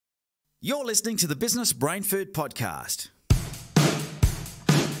You're listening to the Business Brain Food Podcast.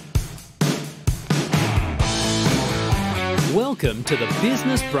 Welcome to the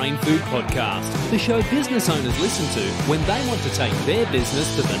Business Brain Food Podcast, the show business owners listen to when they want to take their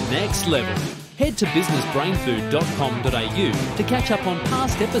business to the next level. Head to businessbrainfood.com.au to catch up on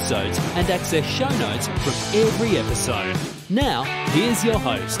past episodes and access show notes from every episode. Now, here's your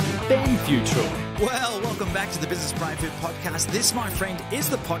host, Ben Futrell. Well, welcome back to the Business Brain Food Podcast. This, my friend, is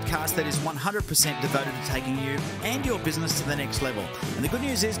the podcast that is 100% devoted to taking you and your business to the next level. And the good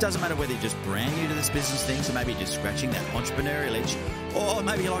news is, doesn't matter whether you're just brand new to this business thing, so maybe you're just scratching that entrepreneurial itch, or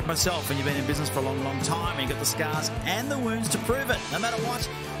maybe you're like myself and you've been in business for a long, long time and you've got the scars and the wounds to prove it. No matter what,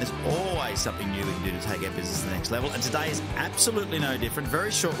 there's always something new we can do to take our business to the next level. And today is absolutely no different. Very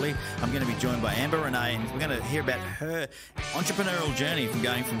shortly, I'm going to be joined by Amber Renae, and we're going to hear about her entrepreneurial journey from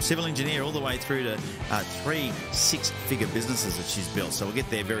going from civil engineer all the way through to 3 six-figure businesses that she's built. So we'll get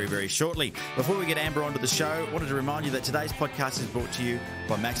there very, very shortly. Before we get Amber onto the show, I wanted to remind you that today's podcast is brought to you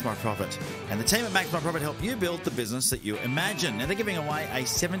by Max My Profit. And the team at Max My Profit help you build the business that you imagine. Now, they're giving away a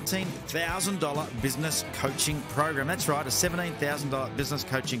 $17,000 business coaching program. That's right, a $17,000 business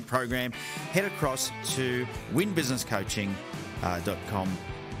coaching program. Head across to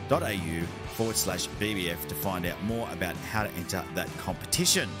winbusinesscoaching.com.au/BBF to find out more about how to enter that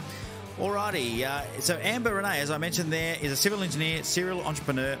competition. Alrighty, so Amber Renae, as I mentioned there, is a civil engineer, serial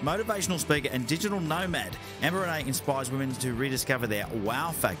entrepreneur, motivational speaker and digital nomad. Amber Renae inspires women to rediscover their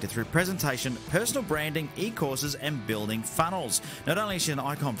wow factor through presentation, personal branding, e-courses and building funnels. Not only is she an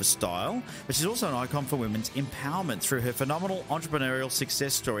icon for style, but she's also an icon for women's empowerment through her phenomenal entrepreneurial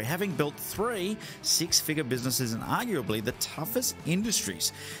success story, having built 3 six-figure businesses in arguably the toughest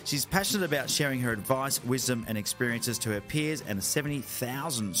industries. She's passionate about sharing her advice, wisdom and experiences to her peers and a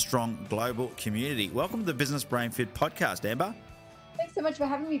 70,000-strong global community. Welcome to the Business Brain Food Podcast, Amber. Thanks so much for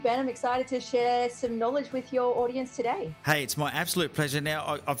having me, Ben. I'm excited to share some knowledge with your audience today. Hey, it's my absolute pleasure.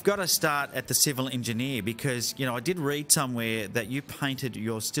 Now, I've got to start at the civil engineer because, you know, I did read somewhere that you painted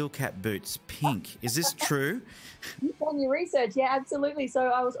your steel cap boots pink. Is this true? You've done your research. Yeah, absolutely. So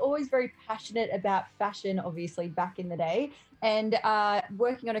I was always very passionate about fashion, obviously, back in the day. And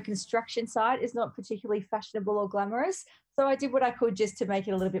working on a construction site is not particularly fashionable or glamorous. So I did what I could just to make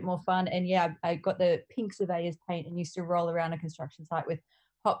it a little bit more fun. And yeah, I got the pink surveyor's paint and used to roll around a construction site with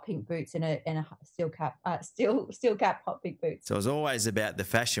hot pink boots and a steel cap hot pink boots. So it was always about the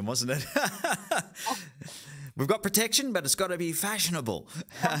fashion, wasn't it? We've got protection, but it's got to be fashionable.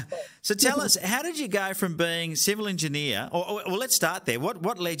 So tell us, how did you go from being civil engineer, or let's start there.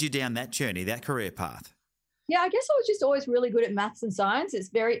 What led you down that journey, that career path? Yeah, I guess I was just always really good at maths and science. It's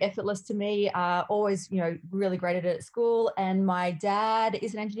very effortless to me. Always, really great at it at school. And my dad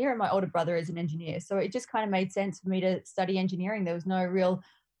is an engineer and my older brother is an engineer. So it just kind of made sense for me to study engineering. There was no real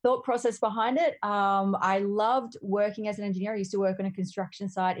thought process behind it. I loved working as an engineer. I used to work on a construction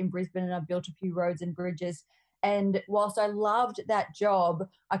site in Brisbane and I built a few roads and bridges. And whilst I loved that job,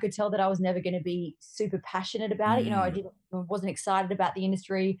 I could tell that I was never going to be super passionate about it. I wasn't excited about the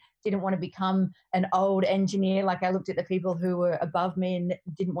industry, didn't want to become an old engineer. Like I looked at the people who were above me and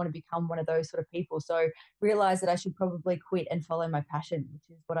didn't want to become one of those sort of people. So realized that I should probably quit and follow my passion, which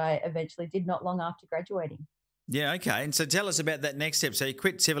is what I eventually did not long after graduating. Yeah, okay. And so tell us about that next step. So you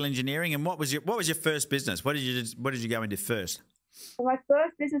quit civil engineering, and what was your first business? What did you go into first? So my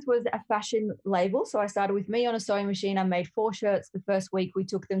first business was a fashion label. So I started with me on a sewing machine. I made 4 shirts. The first week we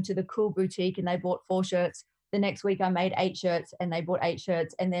took them to the Cool Boutique and they bought 4 shirts. The next week I made 8 shirts and they bought 8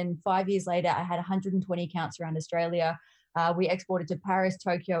 shirts. And then 5 years later, I had 120 accounts around Australia. We exported to Paris,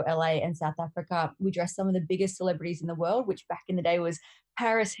 Tokyo, LA, and South Africa. We dressed some of the biggest celebrities in the world, which back in the day was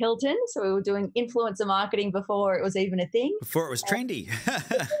Paris Hilton. So we were doing influencer marketing before it was even a thing. Before it was trendy.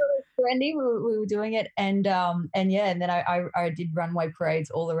 Trendy, we were doing it, and then I did runway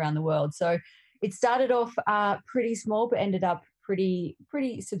parades all around the world. So it started off pretty small, but ended up pretty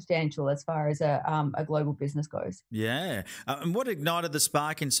substantial as far as a global business goes. Yeah, and what ignited the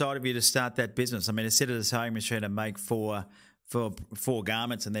spark inside of you to start that business? I mean, to sit at a sewing machine and make four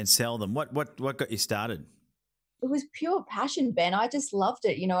garments and then sell them. What got you started? It was pure passion, Ben. I just loved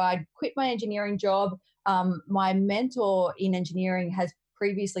it. I'd quit my engineering job. My mentor in engineering has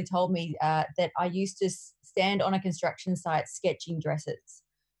previously told me that I used to stand on a construction site sketching dresses.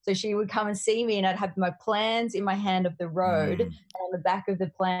 So she would come and see me and I'd have my plans in my hand of the road and on the back of the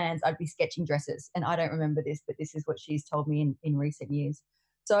plans, I'd be sketching dresses. And I don't remember this, but this is what she's told me in recent years.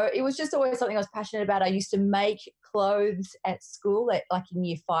 So it was just always something I was passionate about. I used to make clothes at school, like in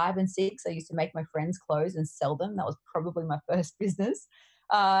year 5 and 6. I used to make my friends' clothes and sell them. That was probably my first business.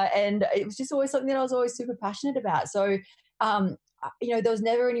 And it was just always something that I was always super passionate about. So there was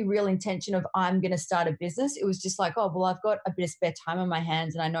never any real intention of I'm going to start a business. It was just like, oh, well, I've got a bit of spare time on my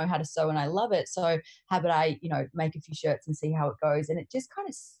hands and I know how to sew and I love it. So how about I, make a few shirts and see how it goes? And it just kind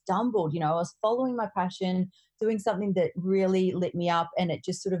of stumbled, I was following my passion, doing something that really lit me up, and it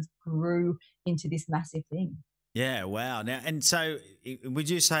just sort of grew into this massive thing. Yeah, wow. Now, and so would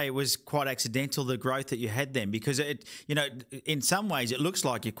you say it was quite accidental, the growth that you had then? Because in some ways it looks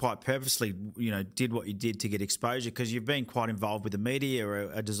like you quite purposely, did what you did to get exposure, because you've been quite involved with the media, or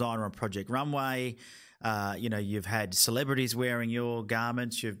a designer on Project Runway. You've had celebrities wearing your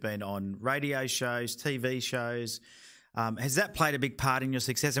garments. You've been on radio shows, TV shows. Has that played a big part in your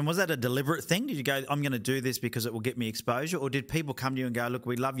success? And was that a deliberate thing? Did you go, I'm going to do this because it will get me exposure? Or did people come to you and go, look,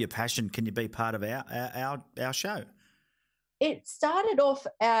 we love your passion. Can you be part of our show? It started off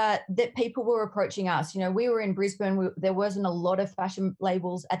that people were approaching us. We were in Brisbane. There wasn't a lot of fashion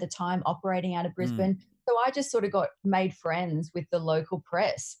labels at the time operating out of Brisbane. So I just sort of made friends with the local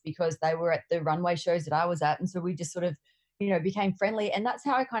press because they were at the runway shows that I was at. And so we just sort of became friendly. And that's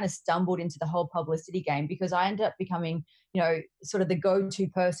how I kind of stumbled into the whole publicity game, because I ended up becoming, sort of the go-to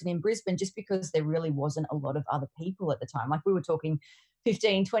person in Brisbane, just because there really wasn't a lot of other people at the time. Like, we were talking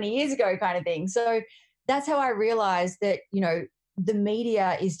 15, 20 years ago kind of thing. So that's how I realized that, the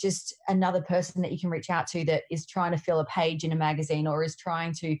media is just another person that you can reach out to that is trying to fill a page in a magazine or is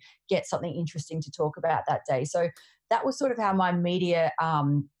trying to get something interesting to talk about that day. So that was sort of how my media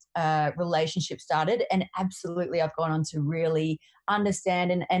relationship started. And absolutely, I've gone on to really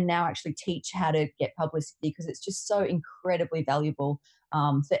understand and now actually teach how to get publicity, because it's just so incredibly valuable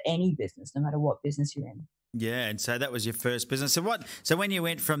for any business, no matter what business you're in. Yeah, and so that was your first business. So when you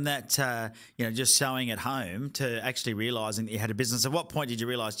went from that, just sewing at home to actually realising that you had a business, at what point did you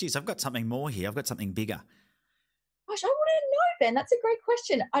realise, geez, I've got something more here, I've got something bigger? Gosh, I wouldn't know, Ben. That's a great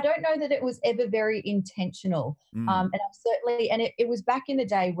question. I don't know that it was ever very intentional. And I certainly, and it was back in the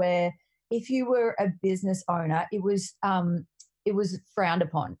day where if you were a business owner, it was frowned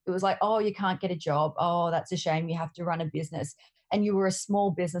upon. It was like, oh, you can't get a job. Oh, that's a shame. You have to run a business. And you were a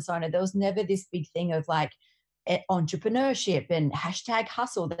small business owner. There was never this big thing of like entrepreneurship and hashtag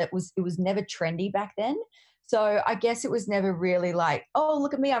hustle. It was never trendy back then. So I guess it was never really like, oh,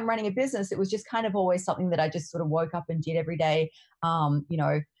 look at me, I'm running a business. It was just kind of always something that I just sort of woke up and did every day, and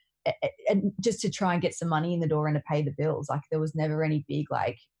just to try and get some money in the door and to pay the bills. Like, there was never any big,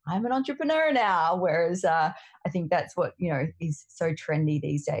 like, I'm an entrepreneur now. Whereas I think that's what, is so trendy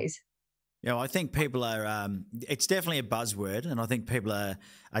these days. Yeah, I think people are. It's definitely a buzzword, and I think people are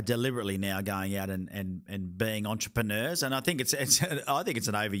deliberately now going out and being entrepreneurs. And I think it's an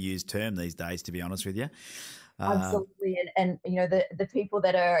overused term these days, to be honest with you. Absolutely, and the people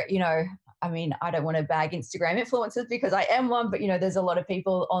that are, I mean, I don't want to bag Instagram influencers because I am one, but there's a lot of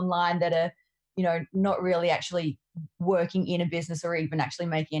people online that are, not really actually working in a business or even actually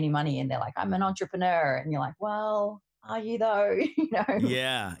making any money, and they're like, I'm an entrepreneur, and you're like, well, are you though?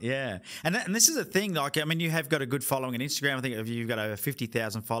 Yeah. And this is a thing. Like, I mean, you have got a good following on Instagram. I think you've got over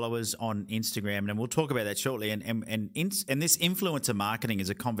 50,000 followers on Instagram, and we'll talk about that shortly. And this influencer marketing is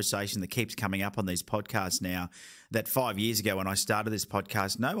a conversation that keeps coming up on these podcasts now. That 5 years ago when I started this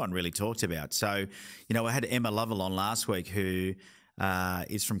podcast, no one really talked about. So, I had Emma Lovell on last week, who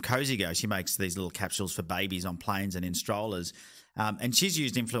is from Cozy Go. She makes these little capsules for babies on planes and in strollers. And she's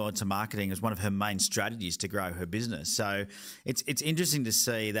used influencer marketing as one of her main strategies to grow her business. So it's interesting to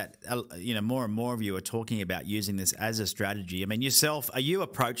see that, more and more of you are talking about using this as a strategy. I mean, yourself, are you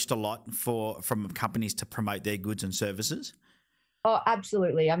approached a lot from companies to promote their goods and services? Oh,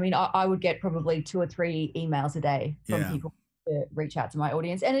 absolutely. I mean, I would get probably 2 or 3 emails a day from people to reach out to my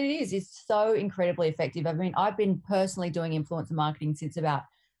audience. And it's so incredibly effective. I mean, I've been personally doing influencer marketing since about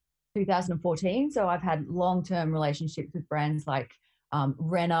 2014. So I've had long-term relationships with brands like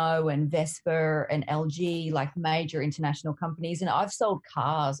Renault and Vespa and LG, like major international companies. And I've sold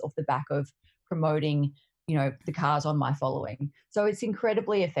cars off the back of promoting, the cars on my following. So it's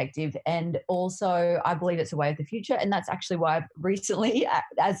incredibly effective. And also I believe it's a way of the future. And that's actually why I've recently,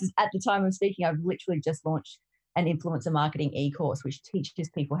 as at the time of speaking, I've literally just launched an influencer marketing e-course, which teaches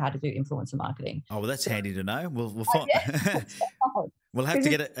people how to do influencer marketing. Oh, well, that's handy to know. We'll find. We'll have to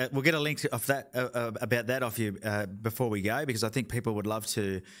get we'll get a link of that about that off you before we go, because I think people would love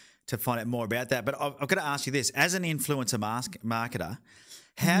to find out more about that. But I've got to ask you this: as an influencer marketer,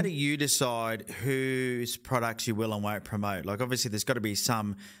 how do you decide whose products you will and won't promote? Like, obviously, there's got to be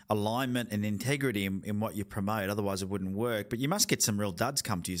some alignment and integrity in what you promote, otherwise it wouldn't work. But you must get some real duds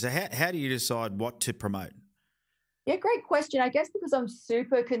come to you. So how do you decide what to promote? Yeah, great question. I guess because I'm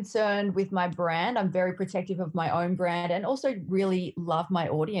super concerned with my brand, I'm very protective of my own brand and also really love my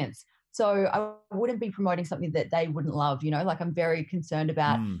audience. So I wouldn't be promoting something that they wouldn't love, like I'm very concerned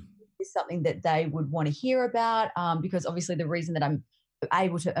about is something that they would want to hear about, because obviously the reason that I'm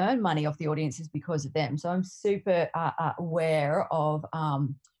able to earn money off the audience is because of them. So I'm super aware of,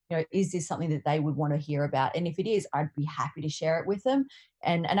 is this something that they would want to hear about? And if it is, I'd be happy to share it with them.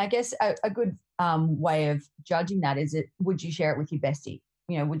 And I guess a good way of judging that is, would you share it with your bestie?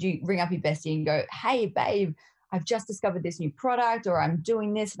 Would you ring up your bestie and go, hey, babe, I've just discovered this new product, or I'm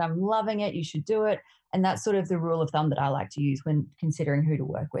doing this and I'm loving it, you should do it. And that's sort of the rule of thumb that I like to use when considering who to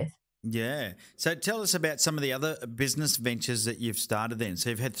work with. Yeah. So tell us about some of the other business ventures that you've started then.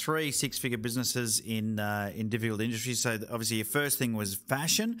 So you've had 3 six-figure businesses in difficult industries. So obviously your first thing was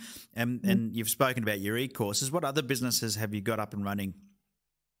fashion, and you've spoken about your e-courses. What other businesses have you got up and running?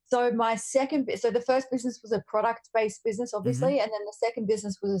 So the first business was a product-based business, obviously, and then the second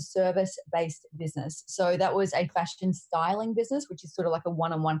business was a service-based business. So that was a fashion styling business, which is sort of like a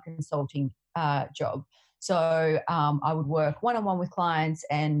one-on-one consulting job. So I would work one-on-one with clients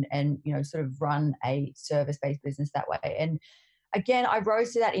and sort of run a service-based business that way. And again, I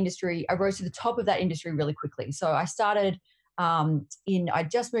rose to the top of that industry really quickly. So I started I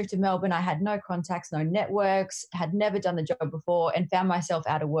just moved to Melbourne. I had no contacts, no networks, had never done the job before, and found myself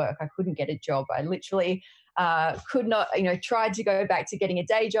out of work. I couldn't get a job. I literally could not, tried to go back to getting a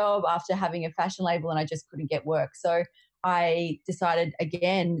day job after having a fashion label, and I just couldn't get work. So I decided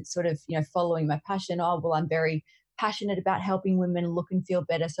again, sort of, following my passion. Oh, well, I'm very passionate about helping women look and feel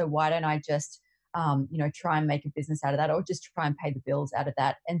better. So why don't I just try and make a business out of that, or just try and pay the bills out of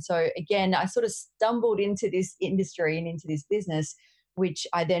that. And so again, I sort of stumbled into this industry and into this business, which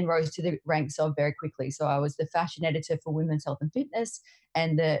I then rose to the ranks of very quickly. So I was the fashion editor for Women's Health and Fitness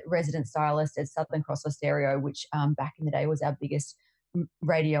and the resident stylist at Southern Cross Stereo, which back in the day was our biggest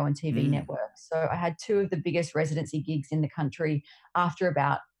radio and TV network. So I had 2 of the biggest residency gigs in the country after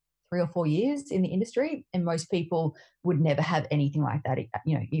about 3 or 4 years in the industry, and most people would never have anything like that,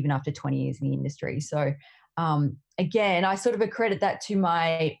 even after 20 years in the industry. So again, I sort of accredit that to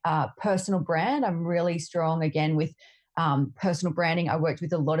my personal brand. I'm really strong again with personal branding. I worked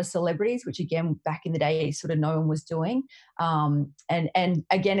with a lot of celebrities, which again, back in the day, sort of no one was doing. And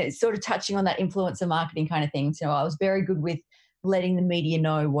again, it's sort of touching on that influencer marketing kind of thing. So I was very good with letting the media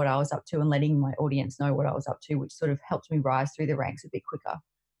know what I was up to and letting my audience know what I was up to, which sort of helped me rise through the ranks a bit quicker.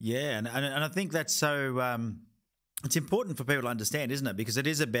 Yeah, and I think that's so it's important for people to understand, isn't it? Because it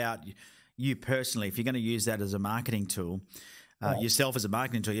is about you personally. If you're going to use that as a marketing tool, yourself as a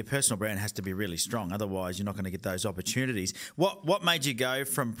marketing tool, your personal brand has to be really strong. Otherwise, you're not going to get those opportunities. What made you go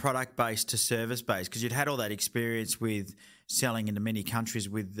from product-based to service-based? Because you'd had all that experience with selling into many countries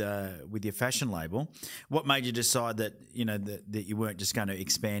with your fashion label. What made you decide that that you weren't just going to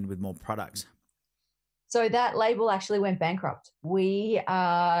expand with more products? So that label actually went bankrupt. We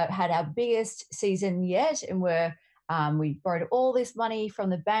had our biggest season yet, and we borrowed all this money from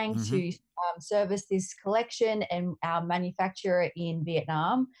the bank to service this collection, and our manufacturer in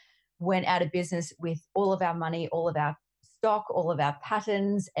Vietnam went out of business with all of our money, all of our stock, all of our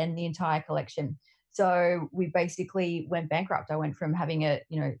patterns, and the entire collection. So we basically went bankrupt. I went from having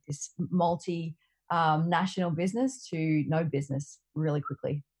this multi-national business to no business really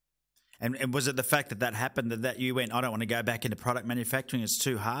quickly. And was it the fact that happened that you went, I don't want to go back into product manufacturing, it's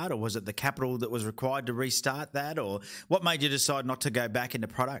too hard? Or was it the capital that was required to restart that? Or what made you decide not to go back into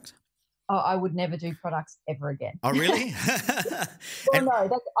product? Oh, I would never do products ever again. Oh, really? I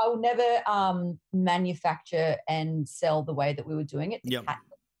will never manufacture and sell the way that we were doing it.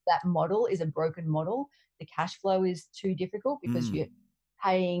 That model is a broken model. The cash flow is too difficult because you're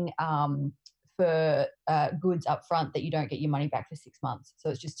paying for goods up front that you don't get your money back for 6 months. So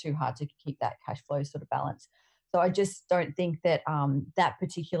it's just too hard to keep that cash flow sort of balance. So I just don't think that that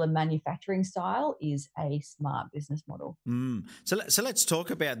particular manufacturing style is a smart business model. So let's talk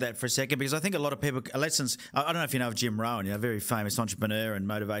about that for a second, because I think a lot of people, lessons, I don't know if you know of Jim Rohn, a very famous entrepreneur and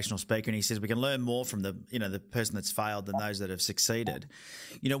motivational speaker, and he says we can learn more from the person that's failed than those that have succeeded.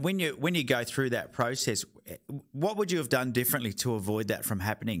 When you go through that process, what would you have done differently to avoid that from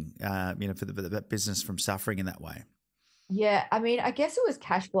happening, for the business from suffering in that way? Yeah, I mean, I guess it was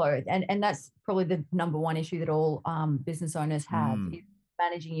cash flow, and that's probably the number one issue that all business owners have is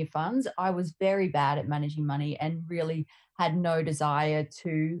managing your funds. I was very bad at managing money and really had no desire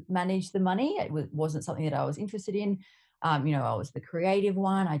to manage the money. It wasn't something that I was interested in. I was the creative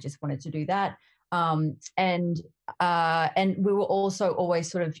one. I just wanted to do that. And we were also always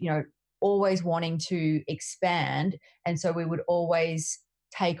sort of, always wanting to expand. And so we would always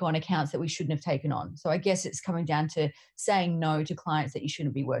take on accounts that we shouldn't have taken on. So I guess it's coming down to saying no to clients that you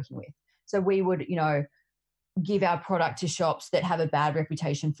shouldn't be working with. So we would, give our product to shops that have a bad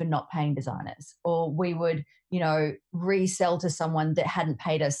reputation for not paying designers, or we would, resell to someone that hadn't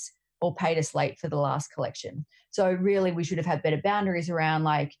paid us or paid us late for the last collection. So really we should have had better boundaries around,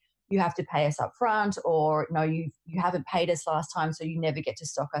 like, you have to pay us up front, or no, you haven't paid us last time, so you never get to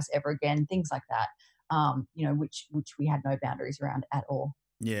stock us ever again, things like that. Which we had no boundaries around at all.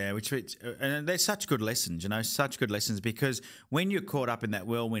 Yeah, and they're such good lessons, such good lessons, because when you're caught up in that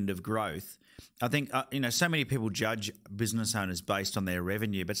whirlwind of growth, I think, so many people judge business owners based on their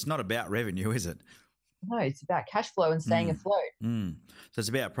revenue, but it's not about revenue, is it? No, it's about cash flow and staying afloat. So it's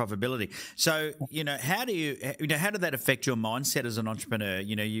about profitability. So, how did that affect your mindset as an entrepreneur?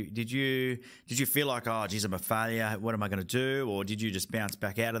 Did you feel like, oh, geez, I'm a failure, what am I going to do? Or did you just bounce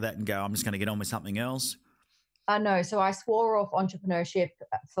back out of that and go, I'm just going to get on with something else? No, so I swore off entrepreneurship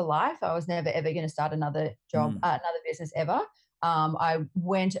for life. I was never, ever going to start another job, another business ever. I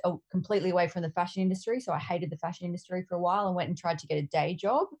went completely away from the fashion industry. So I hated the fashion industry for a while and went and tried to get a day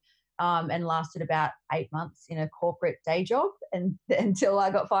job. And lasted about 8 months in a corporate day job, and until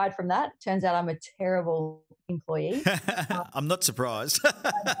I got fired from that. Turns out I'm a terrible employee. I'm not surprised.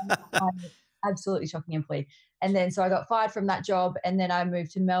 I'm absolutely shocking employee. And then so I got fired from that job, and then I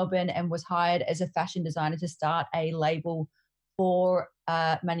moved to Melbourne and was hired as a fashion designer to start a label for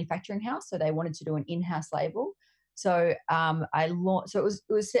a manufacturing house. So they wanted to do an in-house label. So I launched. So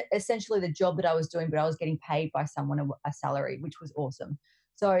it was essentially the job that I was doing, but I was getting paid by someone a salary, which was awesome.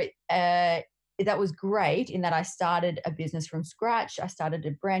 So that was great in that I started a business from scratch. I started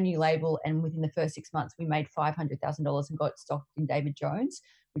a brand new label, and within the first 6 months, we made $500,000 and got stocked in David Jones,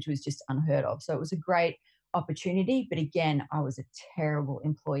 which was just unheard of. So it was a great opportunity. But again, I was a terrible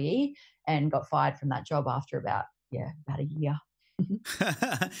employee and got fired from that job after about a year.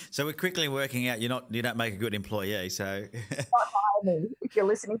 So we're quickly working out you don't make a good employee. So not hire me if you're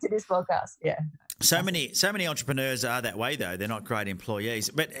listening to this podcast. Yeah. So many entrepreneurs are that way, though. They're not great employees.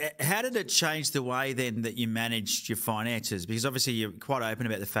 But how did it change the way then that you managed your finances? Because obviously you're quite open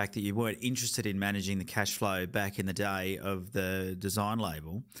about the fact that you weren't interested in managing the cash flow back in the day of the design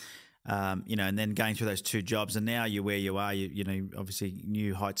label, and then going through those two jobs, and now you're where you are. Obviously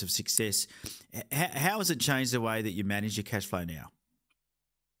new heights of success. How has it changed the way that you manage your cash flow now?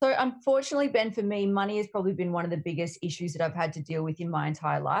 So unfortunately, Ben, for me, money has probably been one of the biggest issues that I've had to deal with in my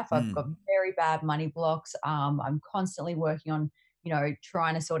entire life. I've got very bad money blocks. I'm constantly working on,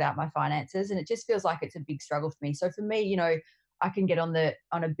 trying to sort out my finances, and it just feels like it's a big struggle for me. So for me, I can get on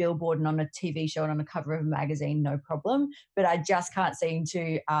a billboard and on a TV show and on the cover of a magazine, no problem. But I just can't seem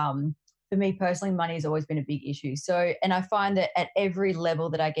to. For me personally, money has always been a big issue. So, and I find that at every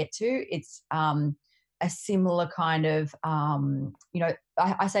level that I get to, it's a similar kind of,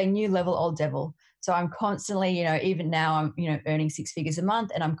 I say new level, old devil. So I'm constantly, even now I'm, earning 6 figures a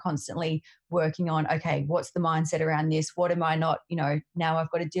month, and I'm constantly working on, okay, what's the mindset around this? What am I not, now I've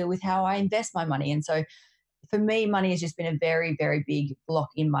got to deal with how I invest my money. And so for me, money has just been a very, very big block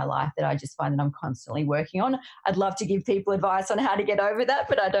in my life that I just find that I'm constantly working on. I'd love to give people advice on how to get over that,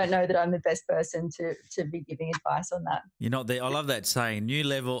 but I don't know that I'm the best person to be giving advice on that. You're not there. I love that saying, new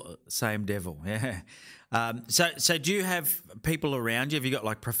level, same devil. Yeah. So do you have people around you? Have you got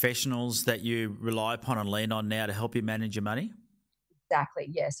like professionals that you rely upon and lean on now to help you manage your money? Exactly.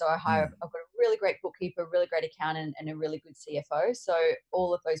 Yeah. So I've got a really great bookkeeper, a really great accountant, and a really good CFO. So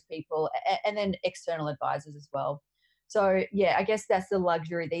all of those people, and then external advisors as well. So yeah, I guess that's the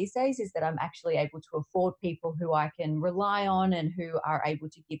luxury these days, is that I'm actually able to afford people who I can rely on and who are able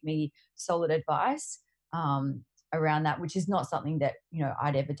to give me solid advice around that, which is not something that,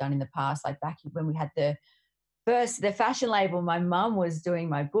 I'd ever done in the past. Like back when we had the fashion label, my mum was doing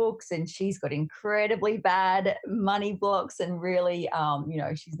my books, and she's got incredibly bad money blocks, and really,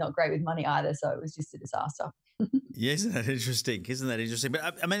 she's not great with money either. So it was just a disaster. Yeah, isn't that interesting?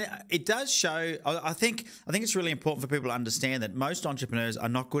 But I mean, it does show. I think it's really important for people to understand that most entrepreneurs are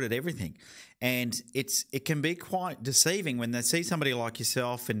not good at everything, and it can be quite deceiving when they see somebody like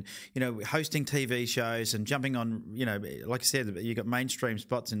yourself and hosting TV shows and jumping on, like I said, you got mainstream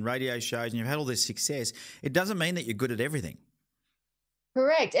spots and radio shows, and you've had all this success. It doesn't mean that you're good at everything.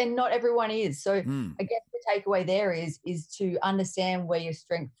 Correct. And not everyone is. So I guess the takeaway there is to understand where your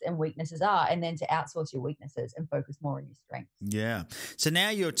strengths and weaknesses are, and then to outsource your weaknesses and focus more on your strengths. Yeah. So now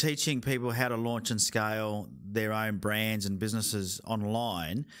you're teaching people how to launch and scale their own brands and businesses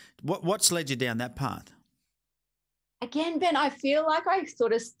online. What's led you down that path? Again, Ben, I feel like I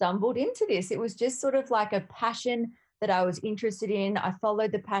sort of stumbled into this. It was just sort of like a passion that I was interested in. I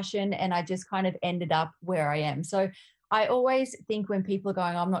followed the passion, and I just kind of ended up where I am. So I always think when people are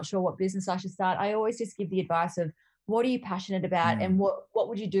going, I'm not sure what business I should start, I always just give the advice of what are you passionate about, and what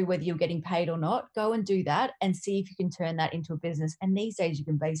would you do whether you're getting paid or not? Go and do that and see if you can turn that into a business. And these days you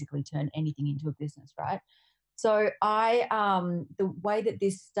can basically turn anything into a business, right? So the way that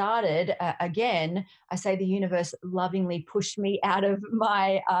this started, again, I say the universe lovingly pushed me out of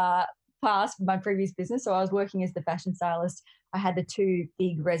my my previous business. So I was working as the fashion stylist. I had the 2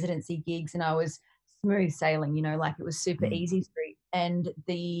 big residency gigs, and I was smooth sailing, like it was super easy street. And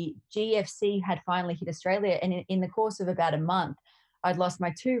the GFC had finally hit Australia. And in the course of about a month, I'd lost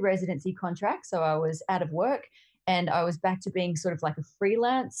my 2 residency contracts. So I was out of work, and I was back to being sort of like a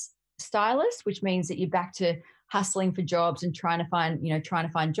freelance stylist, which means that you're back to hustling for jobs and trying to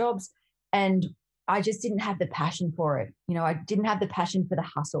find jobs. And I just didn't have the passion for it. I didn't have the passion for the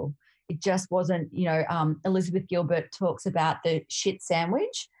hustle. It just wasn't, Elizabeth Gilbert talks about the shit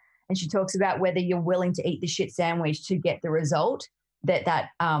sandwich, and she talks about whether you're willing to eat the shit sandwich to get the result that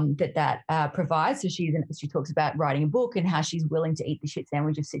provides. So she talks about writing a book and how she's willing to eat the shit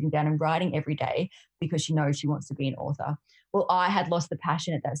sandwich of sitting down and writing every day because she knows she wants to be an author. Well, I had lost the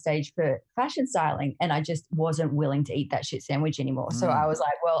passion at that stage for fashion styling, and I just wasn't willing to eat that shit sandwich anymore. So I was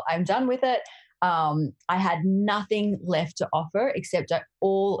like, well, I'm done with it. I had nothing left to offer except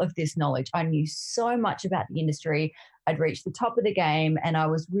all of this knowledge. I knew so much about the industry. I'd reached the top of the game, and I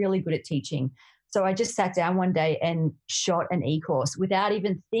was really good at teaching. So I just sat down one day and shot an e-course without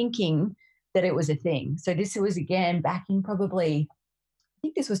even thinking that it was a thing. So this was, again, back in probably, I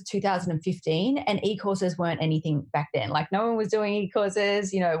think this was 2015, and e-courses weren't anything back then. Like, no one was doing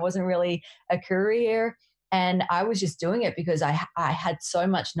e-courses, it wasn't really a career. And I was just doing it because I had so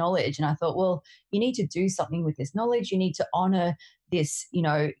much knowledge. And I thought, well, you need to do something with this knowledge. You need to honor this,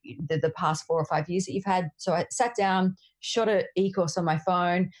 the past 4 or 5 years that you've had. So I sat down, shot an e-course on my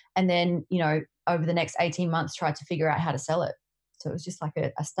phone, and then, over the next 18 months, tried to figure out how to sell it. So it was just like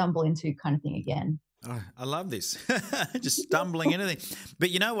a stumble into kind of thing again. Oh, I love this. Just stumbling into things. But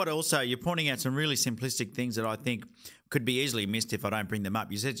you know what, also, you're pointing out some really simplistic things that I think could be easily missed if I don't bring them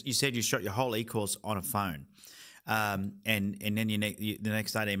up. You said you shot your whole e-course on a phone, and then the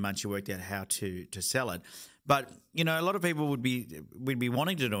next 18 months you worked out how to sell it. But, a lot of people would be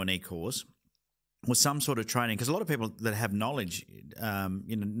wanting to do an e-course or some sort of training, because a lot of people that have knowledge,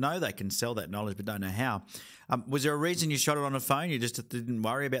 know they can sell that knowledge but don't know how. Was there a reason you shot it on a phone? You just didn't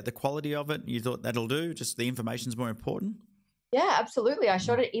worry about the quality of it? You thought that'll do? Just the information's more important? Yeah, absolutely. I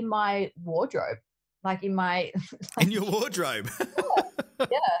shot it in my wardrobe, like in my... in your wardrobe?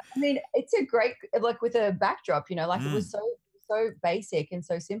 Yeah. I mean, it's a great, like with a backdrop, it was so basic and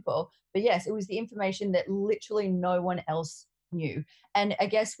so simple. But yes, it was the information that literally no one else knew. And I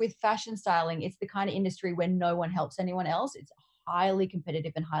guess with fashion styling, it's the kind of industry where no one helps anyone else. It's highly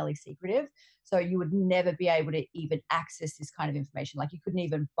competitive and highly secretive. So you would never be able to even access this kind of information. Like, you couldn't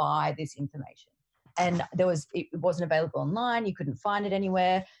even buy this information. And it wasn't available online. You couldn't find it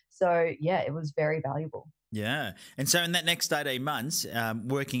anywhere. So yeah, it was very valuable. Yeah. And so in that next 18 months,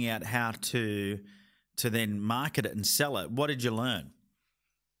 working out how to then market it and sell it, what did you learn?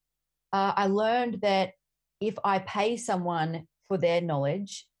 I learned that if I pay someone for their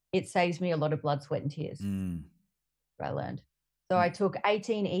knowledge, it saves me a lot of blood, sweat, and tears. What I learned. So I took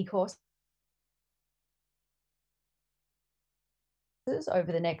 18 e-courses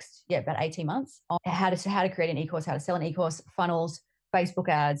over the next, about 18 months on how to create an e-course, how to sell an e-course, funnels, Facebook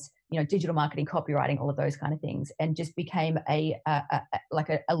ads, digital marketing, copywriting, all of those kind of things, and just became a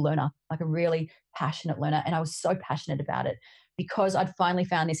learner, like a really passionate learner. And I was so passionate about it because I'd finally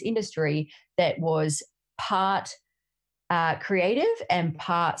found this industry that was part creative and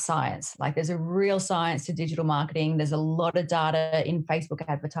part science. Like, there's a real science to digital marketing. There's a lot of data in Facebook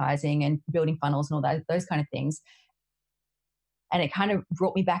advertising and building funnels and all those kind of things. And it kind of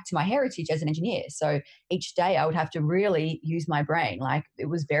brought me back to my heritage as an engineer. So each day I would have to really use my brain. Like, it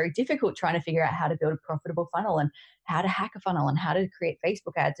was very difficult trying to figure out how to build a profitable funnel and how to hack a funnel and how to create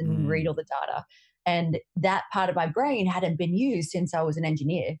Facebook ads and read all the data. And that part of my brain hadn't been used since I was an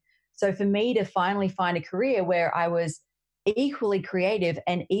engineer. So for me to finally find a career where I was equally creative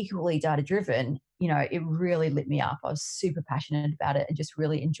and equally data-driven, it really lit me up. I was super passionate about it and just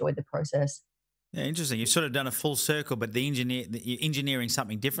really enjoyed the process. Yeah, interesting. You've sort of done a full circle, but you're engineering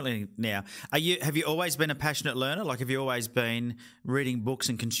something differently now. Have you always been a passionate learner? Like, have you always been reading books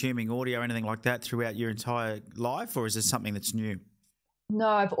and consuming audio or anything like that throughout your entire life, or is this something that's new? No,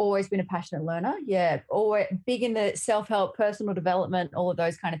 I've always been a passionate learner. Yeah, always big in the self-help, personal development, all of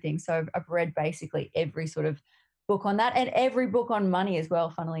those kind of things. So I've read basically every sort of book on that, and every book on money as well,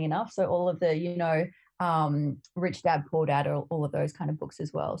 funnily enough. So all of the, Rich Dad, Poor Dad, all of those kind of books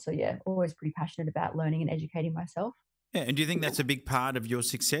as well. So yeah, always pretty passionate about learning and educating myself. Yeah, and do you think that's a big part of your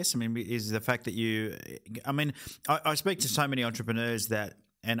success? I mean, is the fact that I speak to so many entrepreneurs that,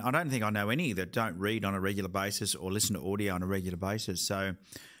 and I don't think I know any that don't read on a regular basis or listen to audio on a regular basis. So,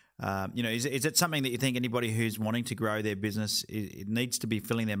 is it something that you think anybody who's wanting to grow their business it needs to be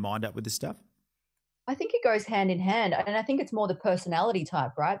filling their mind up with this stuff? I think it goes hand in hand. And I think it's more the personality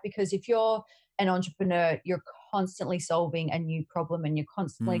type, right? Because if you're an entrepreneur, you're constantly solving a new problem and you're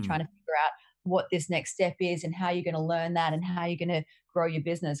constantly trying to figure out what this next step is and how you're going to learn that and how you're going to grow your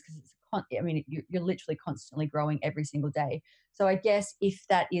business. Because you're literally constantly growing every single day. So I guess if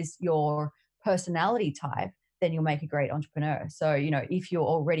that is your personality type, then you'll make a great entrepreneur. So, if you're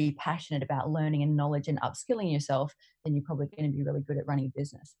already passionate about learning and knowledge and upskilling yourself, then you're probably going to be really good at running a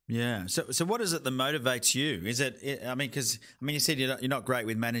business. Yeah. So what is it that motivates you? Is it? Because you said you're not great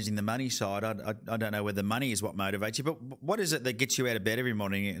with managing the money side. I don't know whether money is what motivates you, but what is it that gets you out of bed every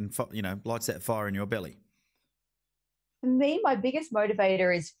morning and lights that fire in your belly? For me, my biggest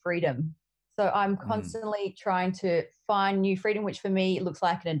motivator is freedom. So I'm constantly trying to find new freedom, which for me looks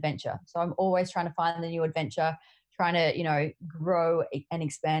like an adventure. So I'm always trying to find the new adventure, trying to, grow and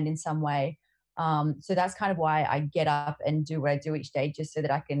expand in some way. So that's kind of why I get up and do what I do each day, just so that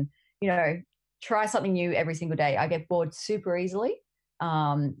I can, try something new every single day. I get bored super easily.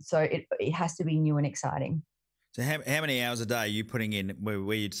 So it has to be new and exciting. So how many hours a day are you putting in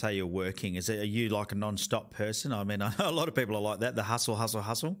where you'd say you're working? Are you like a non-stop person? I mean, I know a lot of people are like that, the hustle, hustle,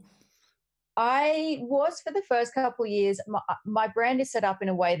 hustle. I was for the first couple of years. My brand is set up in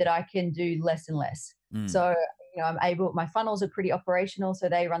a way that I can do less and less. So, my funnels are pretty operational, so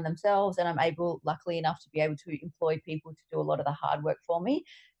they run themselves, and I'm able, luckily enough, to be able to employ people to do a lot of the hard work for me.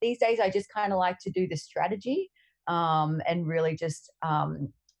 These days, I just kind of like to do the strategy and really just and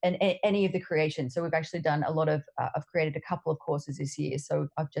any of the creation. So we've actually done a lot of, I've created a couple of courses this year. So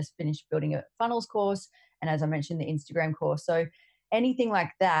I've just finished building a funnels course, and as I mentioned, the Instagram course. So anything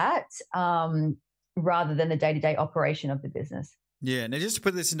like that, rather than the day-to-day operation of the business. Yeah. Now, just to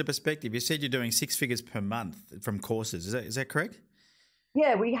put this into perspective, you said you're doing 6 figures per month from courses. Is that correct?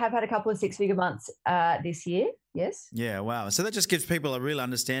 Yeah, we have had a couple of 6-figure months this year. Yes. Yeah, wow. So that just gives people a real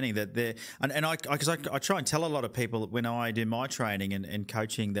understanding that they're, and I try and tell a lot of people when I do my training and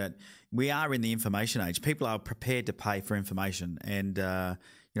coaching that we are in the information age. People are prepared to pay for information, and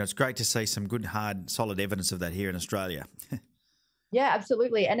it's great to see some good, hard, solid evidence of that here in Australia. Yeah,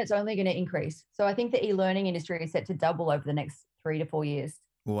 absolutely. And it's only going to increase. So I think the e-learning industry is set to double over the next 3 to 4 years.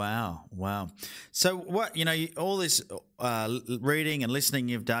 Wow. So what, all this reading and listening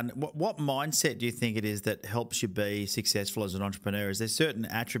you've done, what mindset do you think it is that helps you be successful as an entrepreneur? Is there certain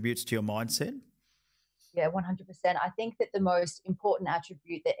attributes to your mindset? Yeah, 100%. I think that the most important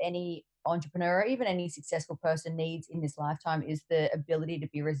attribute that any entrepreneur, even any successful person, needs in this lifetime is the ability to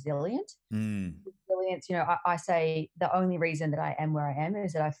be resilient. Resilience, I say the only reason that I am where I am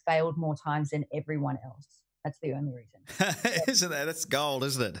is that I've failed more times than everyone else. That's the only reason. Isn't that? That's gold,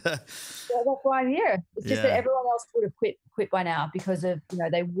 isn't it? Yeah, that's why I'm here. It's just that everyone else would have quit by now because of,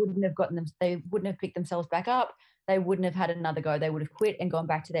 they wouldn't have picked themselves back up. They wouldn't have had another go. They would have quit and gone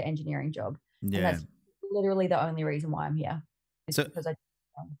back to their engineering job. Yeah. And that's literally the only reason why I'm here.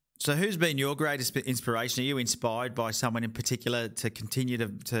 So who's been your greatest inspiration? Are you inspired by someone in particular to continue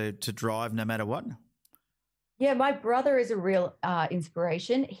to drive no matter what? Yeah, my brother is a real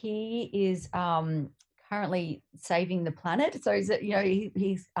inspiration. He is currently saving the planet. So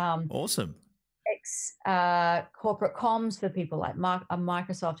he's awesome. Ex corporate comms for people like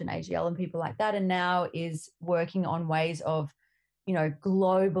Microsoft and AGL and people like that, and now is working on ways of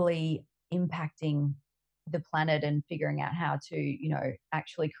globally impacting the planet and figuring out how to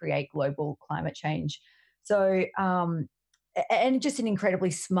actually create global climate change. So and just an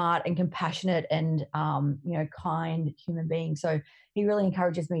incredibly smart and compassionate and kind human being. So he really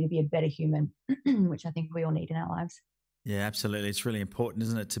encourages me to be a better human, which I think we all need in our lives. Yeah, absolutely. It's really important,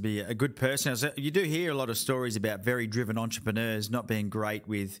 isn't it, to be a good person? So you do hear a lot of stories about very driven entrepreneurs not being great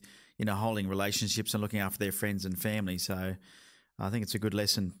with, holding relationships and looking after their friends and family. So I think it's a good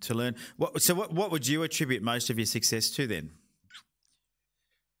lesson to learn. What would you attribute most of your success to then?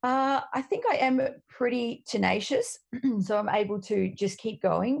 I think I am pretty tenacious, so I'm able to just keep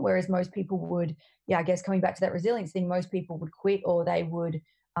going, whereas most people would, I guess coming back to that resilience thing, most people would quit or they would,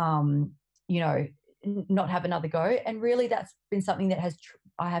 not have another go. And really that's been something that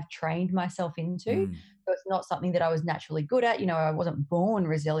I have trained myself into. So it's not something that I was naturally good at. I wasn't born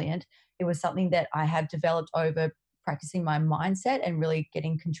resilient. It was something that I have developed over practicing my mindset and really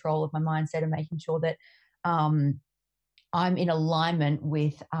getting control of my mindset and making sure that I'm in alignment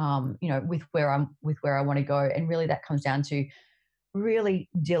with, with where I want to go. And really that comes down to really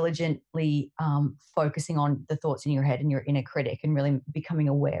diligently focusing on the thoughts in your head and your inner critic, and really becoming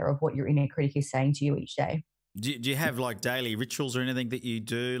aware of what your inner critic is saying to you each day. Do you have like daily rituals or anything that you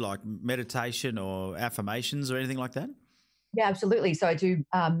do, like meditation or affirmations or anything like that? Yeah, absolutely. So I do.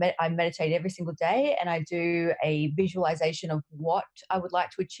 I meditate every single day, and I do a visualization of what I would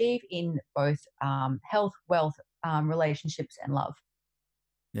like to achieve in both health, wealth, relationships, and love.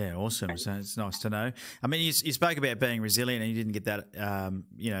 Yeah, awesome. So it's nice to know. I mean, you spoke about being resilient, and you didn't get that,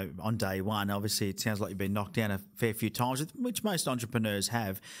 on day one. Obviously, it sounds like you've been knocked down a fair few times, which most entrepreneurs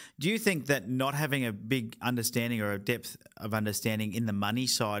have. Do you think that not having a big understanding or a depth of understanding in the money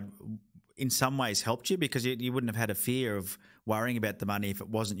side in some ways helped you, because you wouldn't have had a fear of worrying about the money if it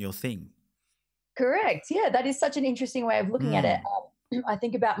wasn't your thing? Correct. Yeah, that is such an interesting way of looking at it. I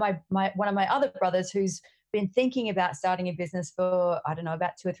think about my one of my other brothers who's been thinking about starting a business for, I don't know,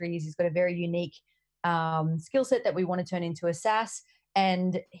 about 2 or 3 years. He's got a very unique skill set that we want to turn into a SaaS,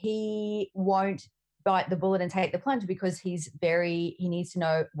 and he won't bite the bullet and take the plunge because he needs to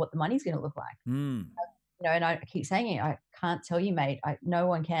know what the money's going to look like. And I keep saying it, I can't tell you, mate. No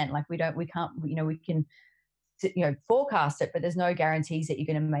one can. Like we can't. We can forecast it, but there's no guarantees that you're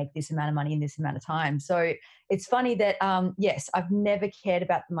going to make this amount of money in this amount of time. So it's funny that, yes, I've never cared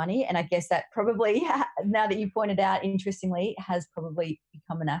about the money. And I guess that probably, now that you pointed out, interestingly, has probably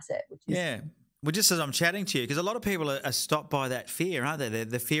become an asset, which is... Yeah. Well, just as I'm chatting to you, because a lot of people are stopped by that fear, aren't they?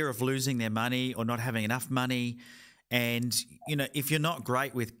 The fear of losing their money or not having enough money. And, if you're not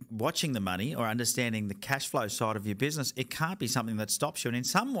great with watching the money or understanding the cash flow side of your business, it can't be something that stops you. And in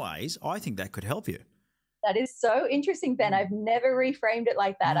some ways, I think that could help you. That is so interesting, Ben. I've never reframed it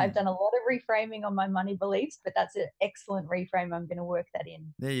like that. I've done a lot of reframing on my money beliefs, but that's an excellent reframe. I'm going to work that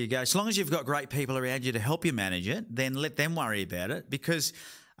in. There you go. As long as you've got great people around you to help you manage it, then let them worry about it, because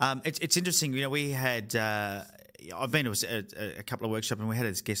it's interesting. We had I've been to a couple of workshops, and we had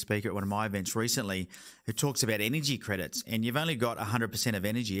a guest speaker at one of my events recently who talks about energy credits, and you've only got 100% of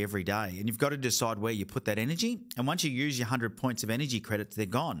energy every day, and you've got to decide where you put that energy. And once you use your 100 points of energy credits, they're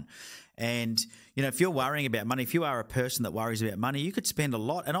gone. And, if you're worrying about money, if you are a person that worries about money, you could spend a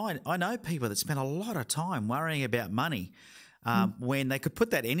lot. And I know people that spend a lot of time worrying about money when they could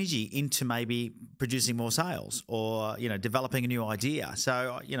put that energy into maybe producing more sales or, developing a new idea.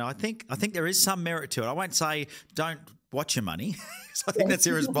 So, I think there is some merit to it. I won't say don't watch your money, because I think that's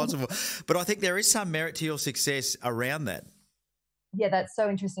irresponsible. But I think there is some merit to your success around that. Yeah, that's so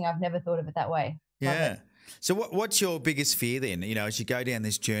interesting. I've never thought of it that way. Yeah. So what's your biggest fear then? As you go down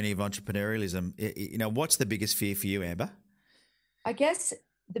this journey of entrepreneurialism, what's the biggest fear for you, Amber? I guess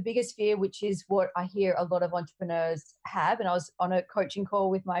the biggest fear, which is what I hear a lot of entrepreneurs have, and I was on a coaching call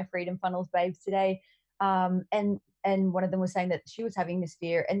with my Freedom Funnels babes today, and one of them was saying that she was having this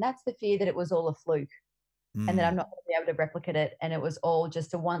fear, and that's the fear that it was all a fluke, and that I'm not going to be able to replicate it, and it was all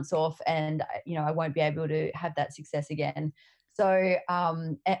just a once-off, and I won't be able to have that success again. So,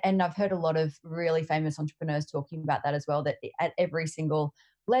 and I've heard a lot of really famous entrepreneurs talking about that as well, that at every single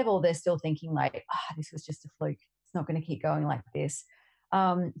level, they're still thinking like, this was just a fluke. It's not going to keep going like this.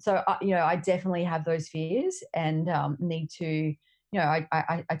 So, I definitely have those fears, and need to,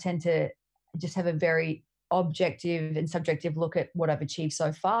 I tend to just have a very objective and subjective look at what I've achieved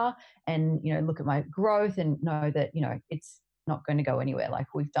so far, and, look at my growth and know that, it's not going to go anywhere. Like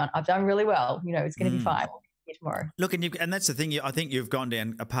I've done really well, it's going to be fine. Tomorrow. Look, and that's the thing. I think you've gone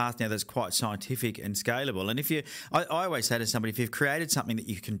down a path now that's quite scientific and scalable. And I always say to somebody, if you've created something that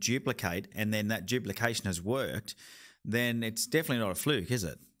you can duplicate, and then that duplication has worked, then it's definitely not a fluke, is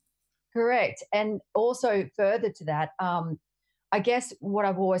it? Correct. And also further to that, I guess what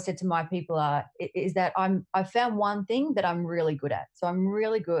I've always said to my people is that I've found one thing that I'm really good at. So I'm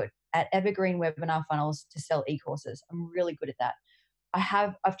really good at evergreen webinar funnels to sell e-courses. I'm really good at that.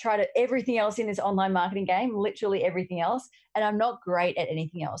 I've tried everything else in this online marketing game, literally everything else, and I'm not great at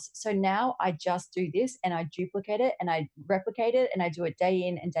anything else. So now I just do this, and I duplicate it, and I replicate it, and I do it day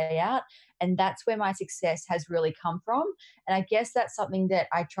in and day out. And that's where my success has really come from. And I guess that's something that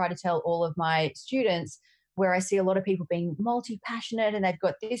I try to tell all of my students, where I see a lot of people being multi-passionate, and they've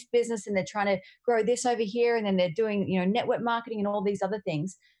got this business and they're trying to grow this over here, and then they're doing, network marketing and all these other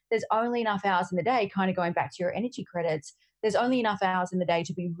things. There's only enough hours in the day, kind of going back to your energy credits. There's only enough hours in the day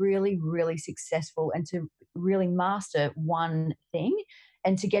to be really, really successful and to really master one thing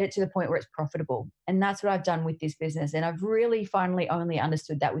and to get it to the point where it's profitable. And that's what I've done with this business. And I've really finally only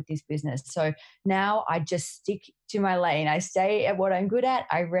understood that with this business. So now I just stick to my lane. I stay at what I'm good at.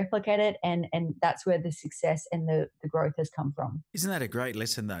 I replicate it. And that's where the success and the growth has come from. Isn't that a great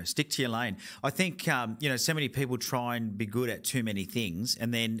lesson though? Stick to your lane. I think, so many people try and be good at too many things.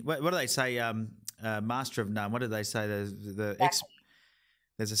 And then what do they say? Master of none. What do they say?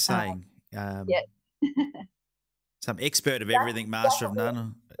 There's a saying. Yeah. Some expert of everything, master of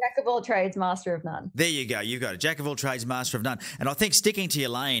none. Jack of all trades, master of none. There you go. You've got it. Jack of all trades, master of none. And I think sticking to your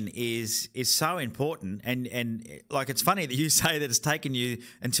lane is so important. And like, it's funny that you say that it's taken you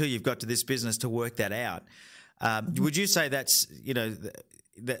until you've got to this business to work that out. Would you say that's,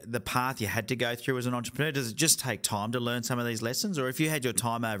 the path you had to go through as an entrepreneur? Does it just take time to learn some of these lessons? Or if you had your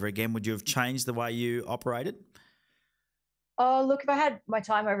time over again, would you have changed the way you operated? Oh, look, if I had my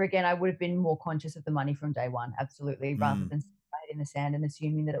time over again, I would have been more conscious of the money from day one, absolutely, rather than staying in the sand and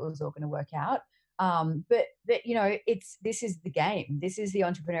assuming that it was all going to work out. But this is the game. This is the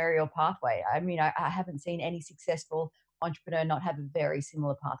entrepreneurial pathway. I mean, I haven't seen any successful entrepreneur not have a very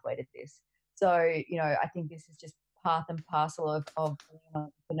similar pathway to this. So, I think this is just path and parcel of being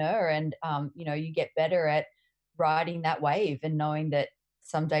an entrepreneur. And, you get better at riding that wave and knowing that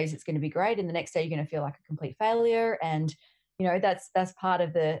some days it's going to be great and the next day you're going to feel like a complete failure. And, that's part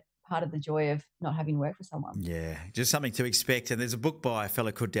of the joy of not having to work for someone. Yeah, just something to expect. And there's a book by a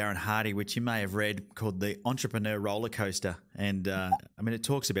fellow called Darren Hardy, which you may have read, called The Entrepreneur Roller Coaster. And, it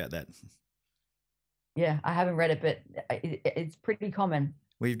talks about that. Yeah, I haven't read it, but it's pretty common.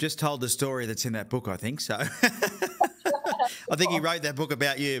 We've just told the story that's in that book, I think. So I think he wrote that book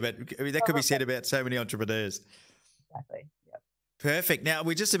about you, but that could be said about so many entrepreneurs. Exactly. Yep. Perfect. Now,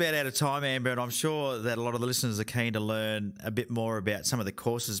 we're just about out of time, Amber, and I'm sure that a lot of the listeners are keen to learn a bit more about some of the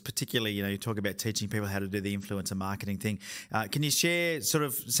courses, particularly, you talk about teaching people how to do the influencer marketing thing. Can you share sort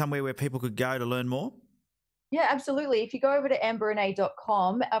of somewhere where people could go to learn more? Yeah, absolutely. If you go over to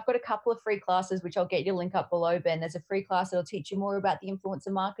amberrenae.com, I've got a couple of free classes, which I'll get your link up below, Ben. There's a free class that'll teach you more about the influencer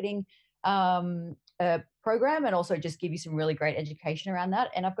marketing program and also just give you some really great education around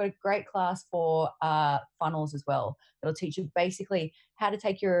that. And I've got a great class for funnels as well. That'll teach you basically how to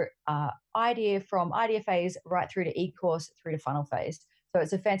take your idea from idea phase right through to e-course through to funnel phase. So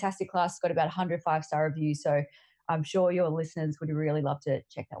it's a fantastic class. It's got about 100 5-star reviews. So I'm sure your listeners would really love to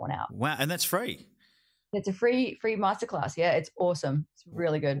check that one out. Wow. And that's free. It's a free masterclass. Yeah, it's awesome. It's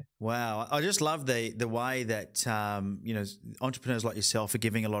really good. Wow. I just love the way that, entrepreneurs like yourself are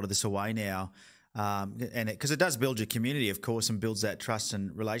giving a lot of this away now. And because it does build your community, of course, and builds that trust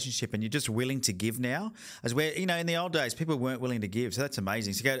and relationship. And you're just willing to give now, as where, in the old days, people weren't willing to give. So that's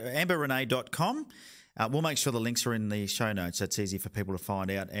amazing. So go to amberrenae.com. We'll make sure the links are in the show notes. So it's easy for people to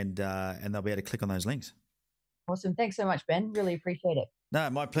find out and they'll be able to click on those links. Awesome. Thanks so much, Ben. Really appreciate it. No,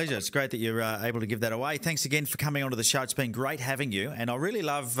 my pleasure. It's great that you're able to give that away. Thanks again for coming onto the show. It's been great having you. And I really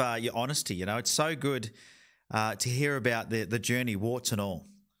love your honesty. It's so good to hear about the journey, warts and all.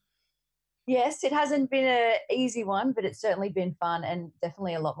 Yes, it hasn't been an easy one, but it's certainly been fun and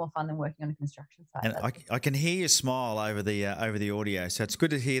definitely a lot more fun than working on a construction site. And I can hear you smile over the audio. So it's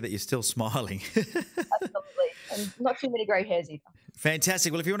good to hear that you're still smiling. Absolutely. And not too many grey hairs either.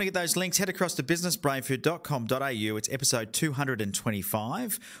 Fantastic. Well, if you want to get those links, head across to businessbrainfood.com.au. It's episode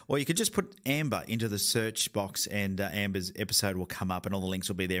 225. Or you could just put Amber into the search box and Amber's episode will come up and all the links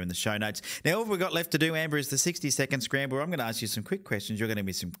will be there in the show notes. Now, all we've got left to do, Amber, is the 60-second scramble. I'm going to ask you some quick questions. You're going to give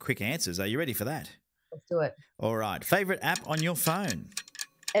me some quick answers. Are you ready for that? Let's do it. All right. Favourite app on your phone?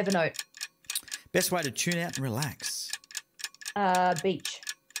 Evernote. Best way to tune out and relax? Beach.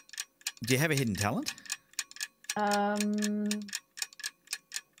 Do you have a hidden talent?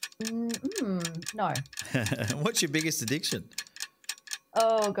 No. What's your biggest addiction?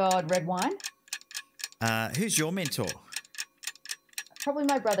 Oh, God, red wine. Who's your mentor? Probably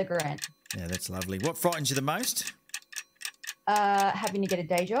my brother, Grant. Yeah, that's lovely. What frightens you the most? Having to get a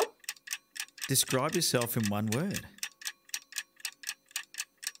day job. Describe yourself in one word.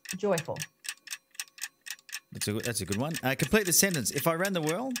 Joyful. That's a good one. Complete the sentence. If I ran the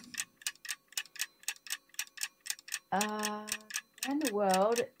world? Around the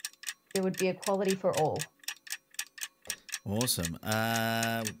world, there would be equality for all. Awesome.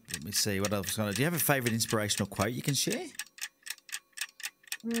 Let me see. What else? Do you have a favourite inspirational quote you can share?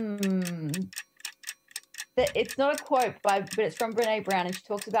 It's not a quote, but it's from Brené Brown, and she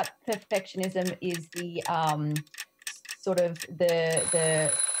talks about perfectionism is the sort of a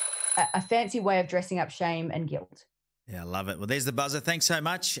fancy way of dressing up shame and guilt. Yeah, I love it. Well, there's the buzzer. Thanks so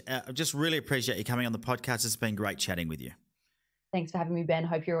much. I just really appreciate you coming on the podcast. It's been great chatting with you. Thanks for having me, Ben.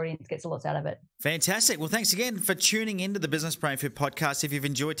 Hope your audience gets a lot out of it. Fantastic. Well, thanks again for tuning into the Business Brain Food podcast. If you've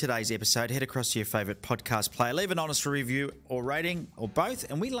enjoyed today's episode, head across to your favourite podcast player. Leave an honest review or rating or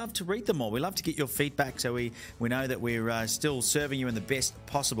both, and we love to read them all. We love to get your feedback so we know that we're still serving you in the best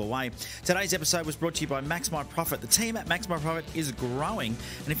possible way. Today's episode was brought to you by Max My Profit. The team at Max My Profit is growing,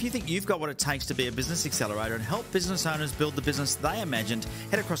 and if you think you've got what it takes to be a business accelerator and help business owners build the business they imagined,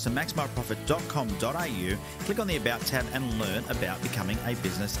 head across to maxmyprofit.com.au, click on the About tab and learn about about becoming a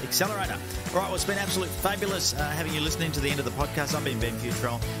business accelerator. All right, well, it's been absolutely fabulous having you listening to the end of the podcast. I've been Ben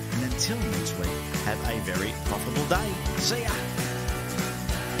Futrell, and until next week, have a very profitable day. See ya.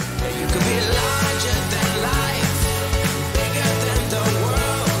 You could be larger than life.